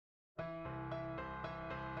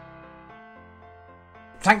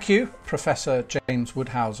Thank you, Professor James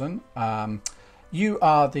Woudhuysen. You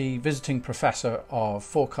are the visiting Professor of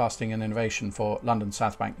Forecasting and Innovation for London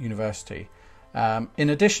South Bank University.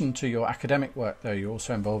 In addition to your academic work, though, you're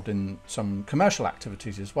also involved in some commercial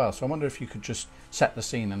activities as well. So I wonder if you could just set the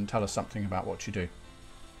scene and tell us something about what you do.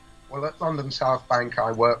 Well, at London South Bank,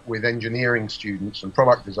 I work with engineering students and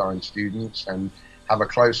product design students and have a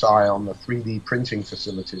close eye on the 3D printing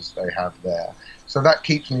facilities they have there. So that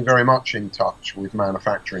keeps me very much in touch with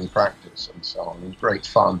manufacturing practice and so on. It's great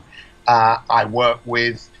fun. I work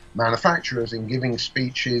with manufacturers in giving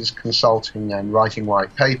speeches, consulting and writing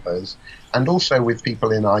white papers, and also with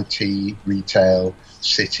people in IT, retail,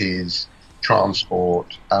 cities,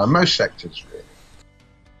 transport, most sectors really.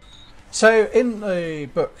 So in the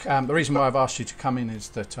book, the reason why I've asked you to come in is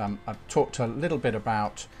that I've talked a little bit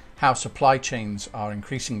about how supply chains are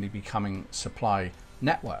increasingly becoming supply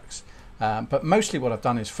networks. But mostly what I've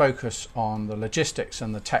done is focus on the logistics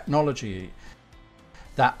and the technology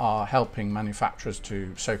that are helping manufacturers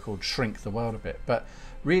to so-called shrink the world a bit. But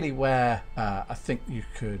really where I think you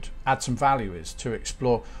could add some value is to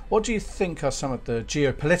explore what do you think are some of the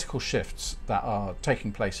geopolitical shifts that are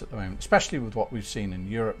taking place at the moment, especially with what we've seen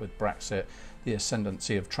in Europe with Brexit, the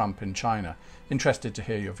ascendancy of Trump in China. Interested to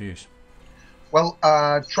hear your views. Well,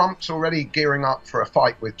 Trump's already gearing up for a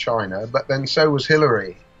fight with China, but then so was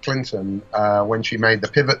Hillary Clinton when she made the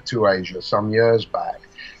pivot to Asia some years back.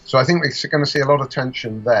 So I think we're going to see a lot of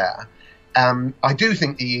tension there. I do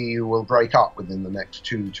think the EU will break up within the next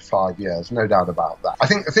 2 to 5 years, no doubt about that. I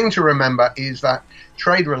think the thing to remember is that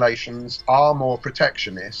trade relations are more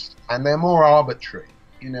protectionist and they're more arbitrary.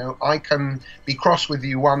 You know, I can be cross with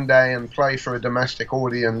you one day and play for a domestic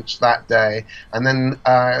audience that day. And then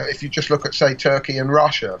if you just look at, say, Turkey and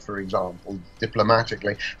Russia, for example,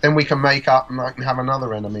 diplomatically, then we can make up and I can have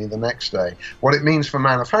another enemy the next day. What it means for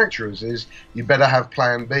manufacturers is you better have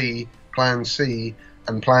plan B, plan C,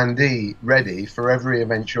 and plan D ready for every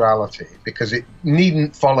eventuality, because it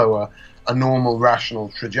needn't follow a normal, rational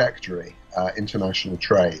trajectory, international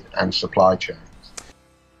trade and supply chain.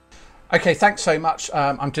 Okay, thanks so much.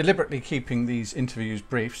 I'm deliberately keeping these interviews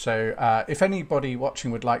brief, so if anybody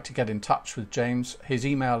watching would like to get in touch with James, his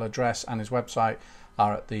email address and his website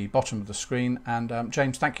are at the bottom of the screen. And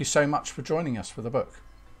James, thank you so much for joining us for the book.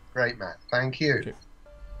 Great, Matt. Thank you. Thank you.